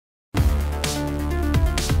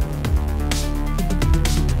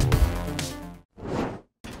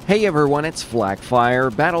Hey everyone, it's Flak.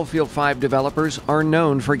 Battlefield 5 developers are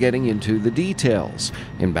known for getting into the details.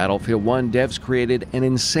 In Battlefield 1, devs created an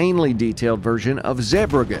insanely detailed version of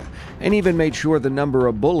Zeebrugge, and even made sure the number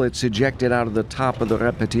of bullets ejected out of the top of the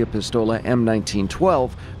Repetierpistola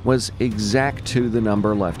M1912 was exact to the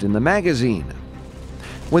number left in the magazine.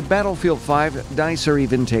 With Battlefield 5, DICE are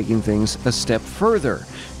even taking things a step further.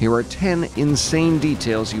 Here are 10 insane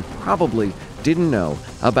details you probably didn't know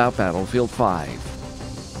about Battlefield 5.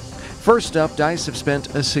 First up, DICE have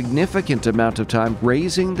spent a significant amount of time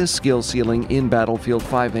raising the skill ceiling in Battlefield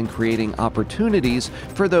 5 and creating opportunities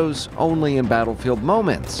for those only in Battlefield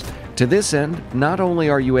moments. To this end, not only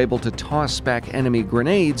are you able to toss back enemy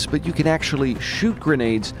grenades, but you can actually shoot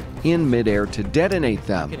grenades in midair to detonate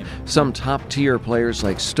them. Some top-tier players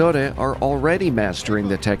like Stode are already mastering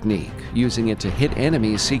the technique, using it to hit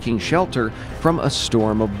enemies seeking shelter from a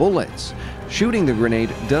storm of bullets. Shooting the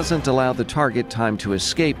grenade doesn't allow the target time to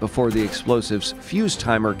escape before the explosive's fuse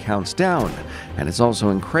timer counts down, and it's also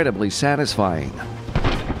incredibly satisfying.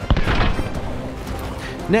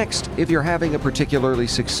 Next, if you're having a particularly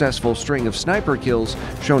successful string of sniper kills,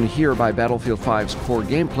 shown here by Battlefield 5's core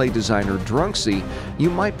gameplay designer Drunksy, you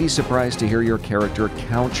might be surprised to hear your character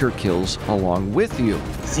count your kills along with you.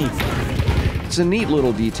 It's a neat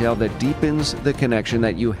little detail that deepens the connection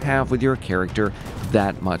that you have with your character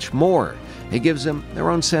that much more. It gives them their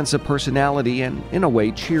own sense of personality and, in a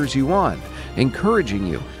way, cheers you on, encouraging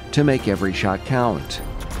you to make every shot count.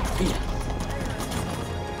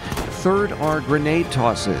 Third are grenade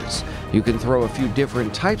tosses. You can throw a few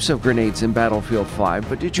different types of grenades in Battlefield 5,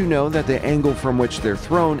 but did you know that the angle from which they're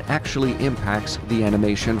thrown actually impacts the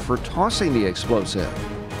animation for tossing the explosive?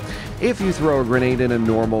 If you throw a grenade in a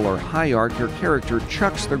normal or high arc, your character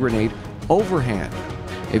chucks the grenade overhand.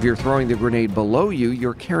 If you're throwing the grenade below you,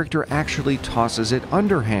 your character actually tosses it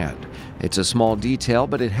underhand. It's a small detail,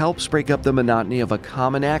 but it helps break up the monotony of a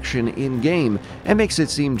common action in-game and makes it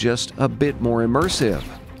seem just a bit more immersive.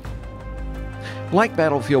 Like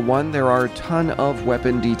Battlefield 1, there are a ton of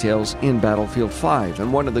weapon details in Battlefield 5,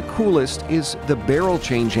 and one of the coolest is the barrel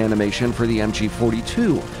change animation for the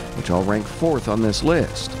MG42, which I'll rank 4th on this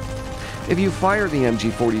list. If you fire the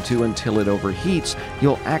MG42 until it overheats,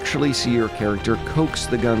 you'll actually see your character coax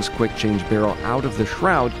the gun's quick-change barrel out of the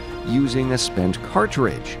shroud using a spent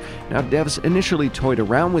cartridge. Now, devs initially toyed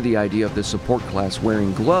around with the idea of the support class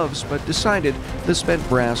wearing gloves, but decided the spent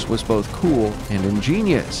brass was both cool and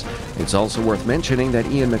ingenious. It's also worth mentioning that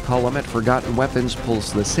Ian McCollum at Forgotten Weapons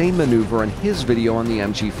pulls the same maneuver in his video on the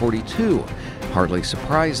MG42. Hardly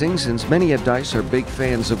surprising, since many at DICE are big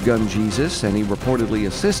fans of Gun Jesus, and he reportedly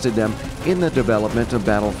assisted them in the development of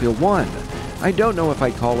Battlefield 1. I don't know if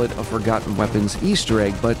I'd call it a Forgotten Weapons Easter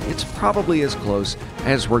egg, but it's probably as close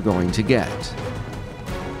as we're going to get.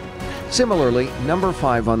 Similarly, number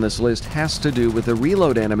 5 on this list has to do with the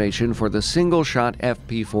reload animation for the single-shot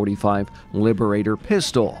FP45 Liberator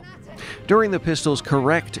pistol. During the pistol's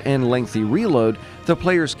correct and lengthy reload, the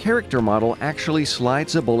player's character model actually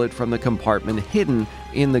slides a bullet from the compartment hidden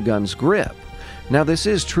in the gun's grip. Now, this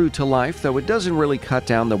is true to life, though it doesn't really cut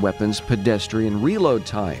down the weapon's pedestrian reload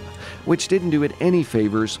time, which didn't do it any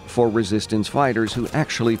favors for Resistance fighters who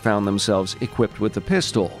actually found themselves equipped with the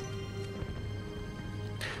pistol.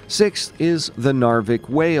 Sixth is the Narvik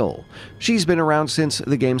whale. She's been around since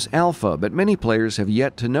the game's alpha, but many players have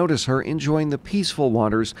yet to notice her enjoying the peaceful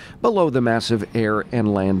waters below the massive air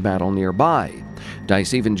and land battle nearby.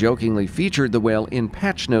 DICE even jokingly featured the whale in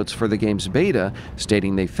patch notes for the game's beta,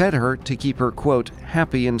 stating they fed her to keep her, quote,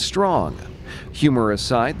 happy and strong. Humor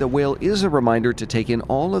aside, the whale is a reminder to take in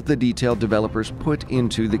all of the detail developers put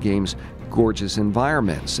into the game's gorgeous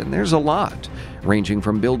environments, and there's a lot, ranging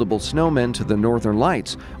from buildable snowmen to the northern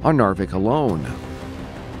lights on Narvik alone.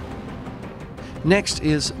 Next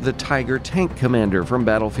is the Tiger Tank Commander from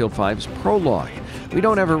Battlefield 5's prologue. We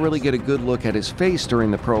don't ever really get a good look at his face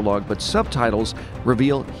during the prologue, but subtitles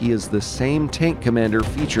reveal he is the same tank commander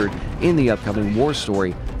featured in the upcoming war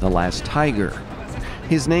story, The Last Tiger.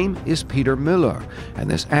 His name is Peter Müller,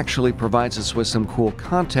 and this actually provides us with some cool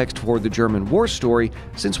context for the German war story,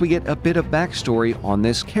 since we get a bit of backstory on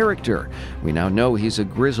this character. We now know he's a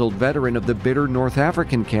grizzled veteran of the bitter North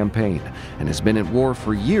African campaign, and has been at war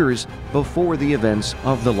for years before the events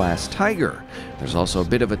of The Last Tiger. There's also a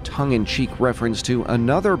bit of a tongue-in-cheek reference to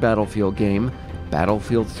another Battlefield game,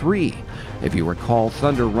 Battlefield 3. If you recall,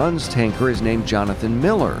 Thunder Run's tanker is named Jonathan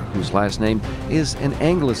Miller, whose last name is an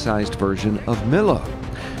anglicized version of Miller.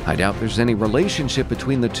 I doubt there's any relationship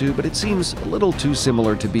between the two, but it seems a little too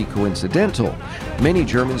similar to be coincidental. Many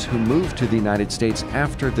Germans who moved to the United States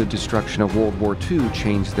after the destruction of World War II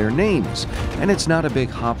changed their names, and it's not a big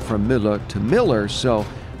hop from Müller to Miller, so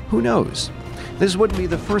Who knows? This wouldn't be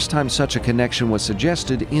the first time such a connection was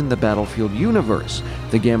suggested in the Battlefield universe.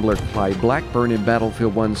 The gambler Clyde Blackburn in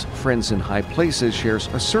Battlefield 1's Friends in High Places shares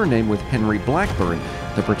a surname with Henry Blackburn,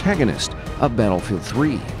 the protagonist of Battlefield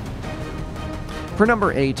 3. For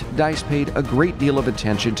number 8, DICE paid a great deal of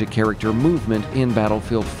attention to character movement in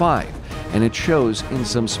Battlefield 5, and it shows in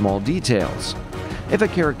some small details. If a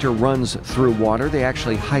character runs through water, they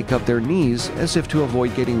actually hike up their knees as if to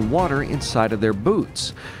avoid getting water inside of their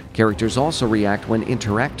boots. Characters also react when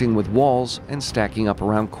interacting with walls and stacking up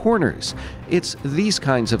around corners. It's these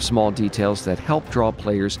kinds of small details that help draw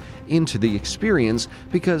players into the experience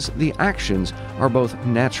because the actions are both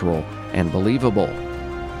natural and believable.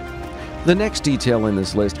 The next detail in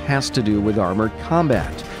this list has to do with armored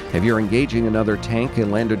combat. If you're engaging another tank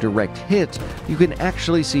and land a direct hit, you can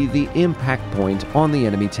actually see the impact point on the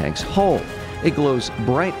enemy tank's hull. It glows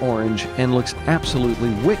bright orange and looks absolutely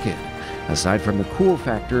wicked. Aside from the cool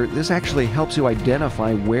factor, this actually helps you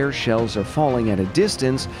identify where shells are falling at a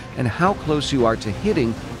distance and how close you are to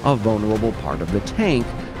hitting a vulnerable part of the tank,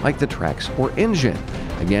 like the tracks or engine.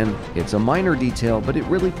 Again, it's a minor detail, but it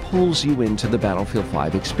really pulls you into the Battlefield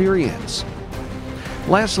 5 experience.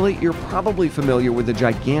 Lastly, you're probably familiar with the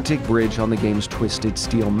gigantic bridge on the game's Twisted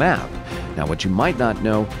Steel map. Now, what you might not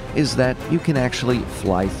know is that you can actually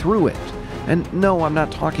fly through it. And no, I'm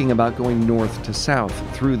not talking about going north to south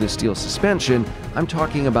through the steel suspension. I'm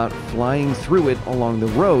talking about flying through it along the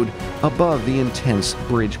road above the intense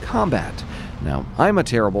bridge combat. Now, I'm a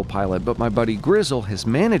terrible pilot, but my buddy Grizzle has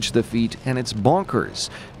managed the feat, and it's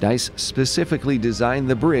bonkers. DICE specifically designed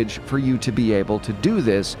the bridge for you to be able to do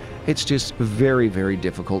this. It's just very, very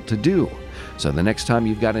difficult to do. So the next time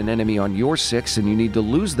you've got an enemy on your 6 and you need to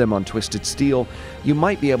lose them on Twisted Steel, you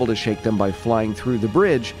might be able to shake them by flying through the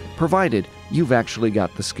bridge, provided you've actually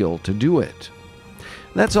got the skill to do it.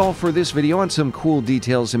 That's all for this video on some cool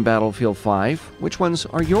details in Battlefield 5. Which ones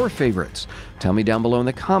are your favorites? Tell me down below in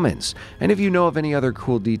the comments. And if you know of any other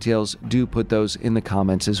cool details, do put those in the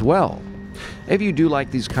comments as well. If you do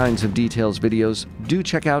like these kinds of details videos, do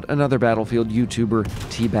check out another Battlefield YouTuber,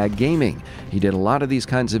 Teabag Gaming. He did a lot of these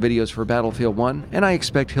kinds of videos for Battlefield 1, and I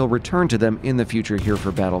expect he'll return to them in the future here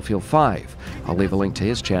for Battlefield 5. I'll leave a link to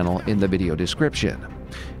his channel in the video description.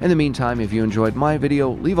 In the meantime, if you enjoyed my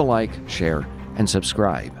video, leave a like, share, and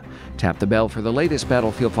subscribe. Tap the bell for the latest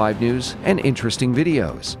Battlefield 5 news and interesting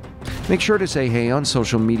videos. Make sure to say hey on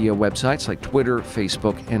social media websites like Twitter,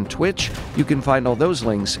 Facebook, and Twitch. You can find all those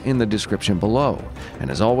links in the description below. And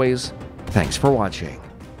as always, thanks for watching.